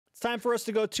time for us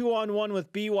to go 2-on-1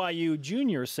 with BYU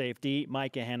junior safety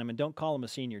Micah Hannemann. Don't call him a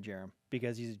senior, Jarom,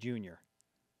 because he's a junior.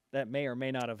 That may or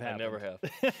may not have happened. I never have.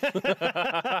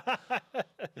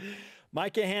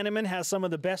 Micah Hannemann has some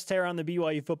of the best hair on the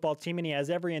BYU football team, and he has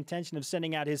every intention of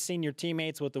sending out his senior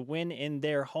teammates with a win in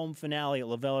their home finale at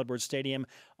LaVell Edwards Stadium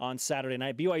on Saturday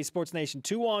night. BYU Sports Nation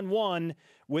 2-on-1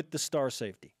 with the star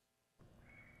safety.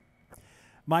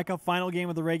 Micah, final game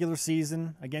of the regular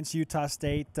season against Utah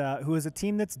State, who is a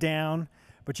team that's down,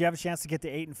 but you have a chance to get to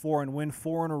 8-4 and win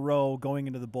 4 in a row going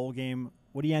into the bowl game.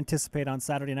 What do you anticipate on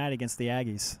Saturday night against the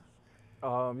Aggies?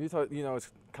 Utah,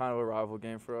 it's kind of a rival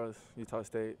game for us. Utah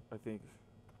State, I think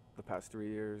the past 3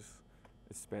 years,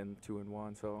 it's been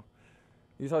 2-1. So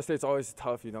Utah State's always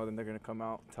tough, then they're going to come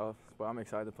out tough. But I'm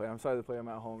excited to play. I'm excited to play them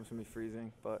at home. It's going to be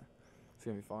freezing, but it's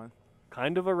going to be fun.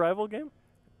 Kind of a rival game?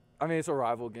 I mean, it's a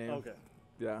rival game. Okay.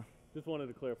 Yeah. Just wanted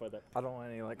to clarify that. I don't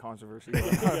want any controversy. Yeah,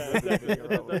 exactly.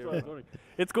 That's what I was wondering.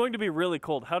 It's going to be really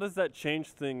cold. How does that change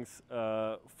things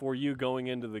for you going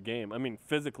into the game? I mean,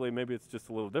 physically, maybe it's just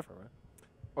a little different, right?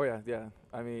 Oh yeah.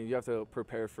 I mean, you have to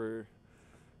prepare for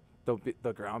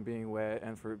the ground being wet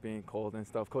and for it being cold and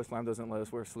stuff. Coach Lamb doesn't let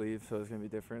us wear sleeves, so it's gonna be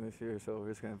different this year. So we're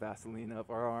just gonna Vaseline up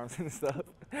our arms and stuff.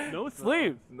 No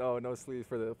sleeves. No sleeves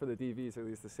for the DBs, or at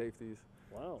least the safeties.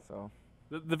 Wow. So.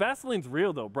 The Vaseline's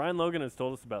real, though. Brian Logan has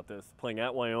told us about this, playing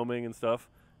at Wyoming and stuff.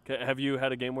 Have you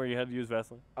had a game where you had to use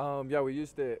Vaseline? Yeah, we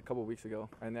used it a couple of weeks ago,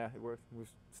 and yeah, it worked. We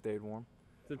stayed warm.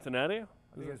 Cincinnati?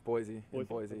 I think it's Boise. In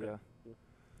Boise, okay. Yeah.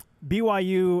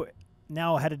 BYU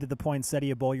now headed to the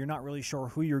Poinsettia Bowl. You're not really sure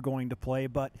who you're going to play,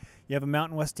 but you have a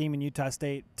Mountain West team in Utah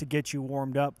State to get you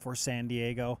warmed up for San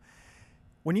Diego.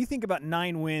 When you think about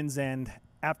 9 wins and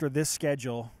after this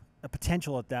schedule, a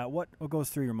potential at that, what goes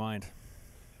through your mind?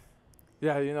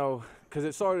 Yeah, because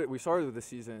we started with the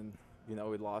season, we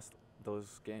lost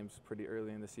those games pretty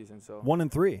early in the season. So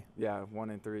 1-3. Yeah,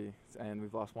 1-3, and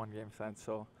we've lost 1 game since.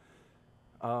 So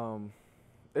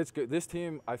it's good. This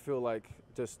team, I feel like,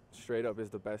 just straight up is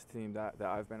the best team that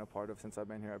I've been a part of since I've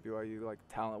been here at BYU, like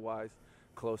talent-wise,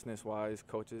 closeness-wise,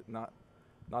 coaches. Not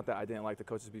that I didn't like the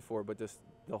coaches before, but just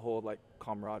the whole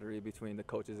camaraderie between the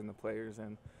coaches and the players,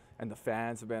 and the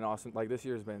fans have been awesome. Like, this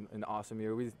year's been an awesome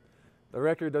year. The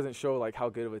record doesn't show how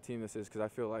good of a team this is, because I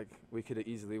feel like we could have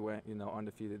easily went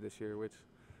undefeated this year, which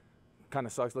kind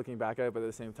of sucks looking back at it. But at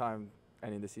the same time,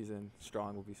 ending the season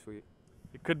strong will be sweet.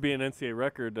 It could be an NCAA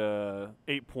record,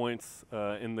 8 points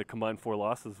in the combined 4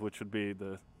 losses, which would be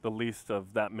the least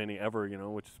of that many ever,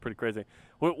 which is pretty crazy.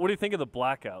 What do you think of the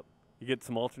blackout? You get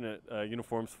some alternate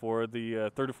uniforms for the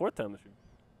third or fourth time this year.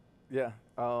 Yeah,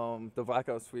 the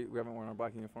blackout's sweet. We haven't worn our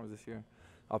black uniforms this year.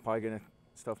 I'll probably get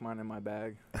stuff mine in my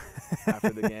bag after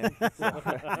the game, so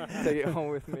take it home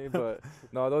with me. But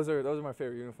no, those are my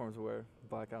favorite uniforms to wear,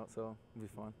 blackout. So it'll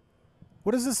be fun.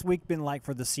 What has this week been like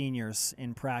for the seniors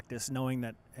in practice, knowing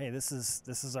that, hey, this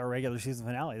is our regular season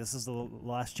finale? This is the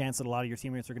last chance that a lot of your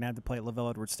teammates are going to have to play at LaVell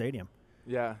Edwards Stadium.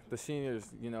 Yeah, the seniors.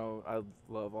 I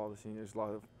love all the seniors. A lot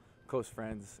of close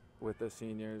friends with the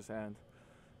seniors, and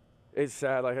it's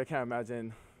sad. I can't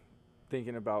imagine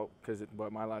thinking about, because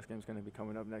my last game is going to be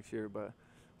coming up next year, but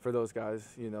for those guys,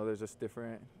 there's just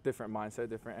different mindset,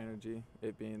 different energy,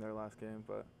 it being their last game.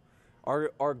 But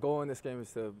our goal in this game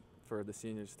is for the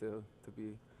seniors to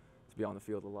be on the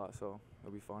field a lot, so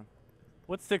it'll be fun.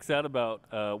 What sticks out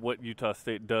about what Utah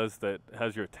State does that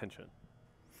has your attention?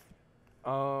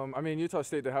 I mean, Utah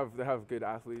State, they have good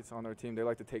athletes on their team. They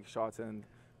like to take shots, and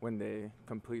when they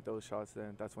complete those shots,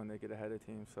 then that's when they get ahead of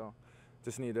teams. So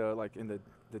just need to, in the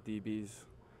DBs,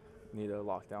 need to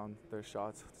lock down their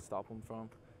shots to stop them from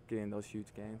getting those huge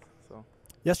gains. So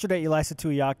yesterday, Elisa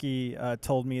Tuiaki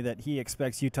told me that he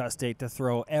expects Utah State to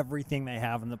throw everything they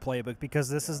have in the playbook, because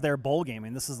this is their bowl game,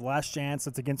 and this is the last chance.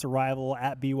 It's against a rival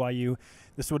at BYU.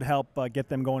 This would help get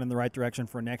them going in the right direction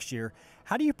for next year.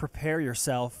 How do you prepare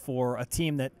yourself for a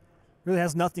team that really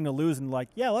has nothing to lose and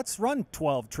let's run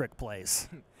 12 trick plays?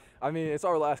 I mean, it's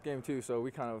our last game too, so we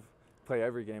kind of play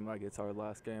every game like it's our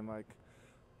last game,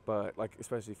 but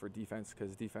especially for defense,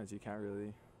 because defense you can't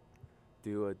really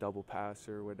do a double pass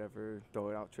or whatever,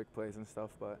 throw out trick plays and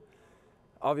stuff. But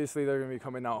obviously they're going to be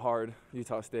coming out hard,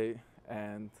 Utah State,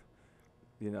 and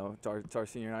it's our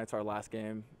senior night, it's our last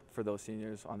game for those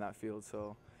seniors on that field.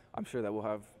 So I'm sure that we'll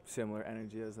have similar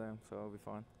energy as them, so it'll be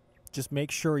fun. Just make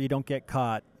sure you don't get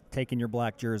caught taking your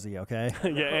black jersey, okay?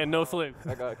 Yeah, and no sleeves.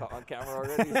 I got caught on camera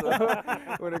already,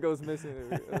 so when it goes missing,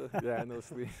 yeah, no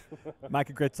sleeves.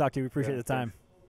 Micah, great to talk to you. We appreciate the time. Thanks.